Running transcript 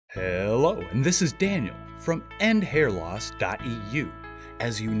Hello, and this is Daniel from Endhairloss.eu.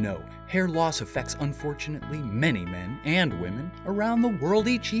 As you know, hair loss affects unfortunately many men and women around the world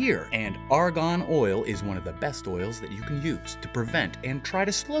each year, and argan oil is one of the best oils that you can use to prevent and try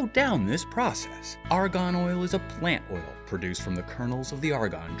to slow down this process. Argan oil is a plant oil produced from the kernels of the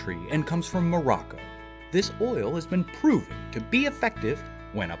argan tree and comes from Morocco. This oil has been proven to be effective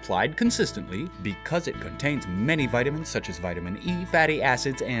when applied consistently because it contains many vitamins such as vitamin E, fatty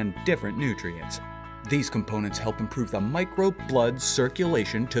acids, and different nutrients. These components help improve the micro blood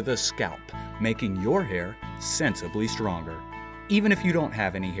circulation to the scalp, making your hair sensibly stronger. Even if you don't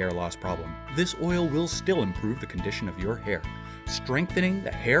have any hair loss problem, this oil will still improve the condition of your hair, strengthening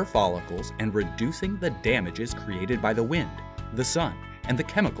the hair follicles and reducing the damages created by the wind, the sun, and the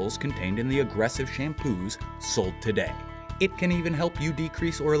chemicals contained in the aggressive shampoos sold today. It can even help you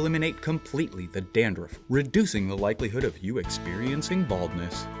decrease or eliminate completely the dandruff, reducing the likelihood of you experiencing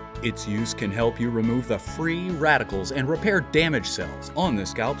baldness. Its use can help you remove the free radicals and repair damaged cells on the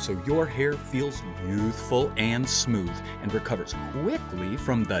scalp so your hair feels youthful and smooth and recovers quickly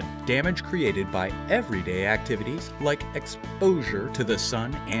from the damage created by everyday activities like exposure to the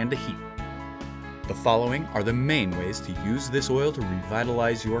sun and heat. The following are the main ways to use this oil to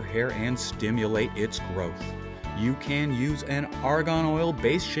revitalize your hair and stimulate its growth. You can use an argan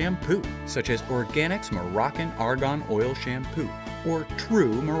oil-based shampoo, such as Organic's Moroccan Argan Oil Shampoo or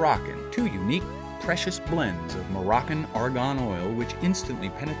True Moroccan, two unique, precious blends of Moroccan argan oil which instantly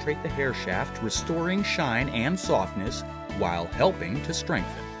penetrate the hair shaft, restoring shine and softness while helping to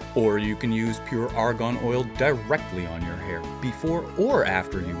strengthen. Or you can use pure argan oil directly on your hair, before or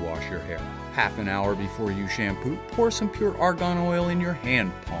after you wash your hair. Half an hour before you shampoo, pour some pure argan oil in your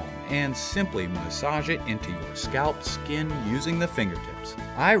hand palm and simply massage it into your scalp skin using the fingertips.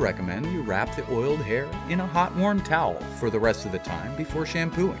 I recommend you wrap the oiled hair in a hot warm towel for the rest of the time before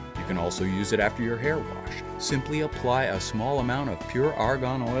shampooing. You can also use it after your hair wash. Simply apply a small amount of pure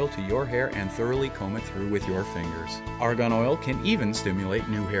argan oil to your hair and thoroughly comb it through with your fingers. Argan oil can even stimulate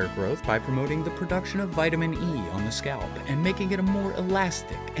new hair growth by promoting the production of vitamin E on the scalp and making it more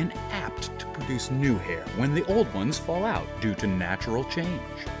elastic and apt to produce new hair when the old ones fall out due to natural change.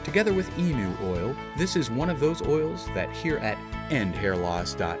 Together with Emu oil, this is one of those oils that here at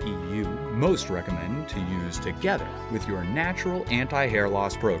Endhairloss.eu most recommend to use together with your natural anti-hair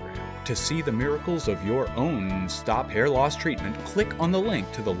loss program. To see the miracles of your own Stop Hair Loss treatment, click on the link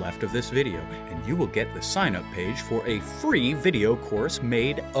to the left of this video and you will get the sign-up page for a free video course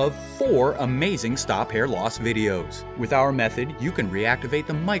made of 4 amazing Stop Hair Loss videos. With our method, you can reactivate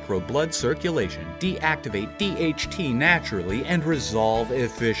the micro blood circulation, deactivate DHT naturally, and resolve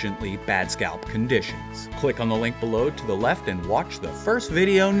efficiently bad scalp conditions. Click on the link below to the left and watch the first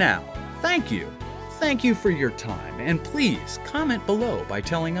video now. Thank you! Thank you for your time, and please comment below by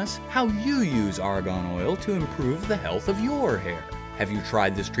telling us how you use argan oil to improve the health of your hair. Have you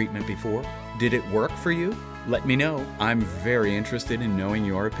tried this treatment before? Did it work for you? Let me know. I'm very interested in knowing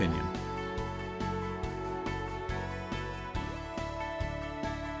your opinion.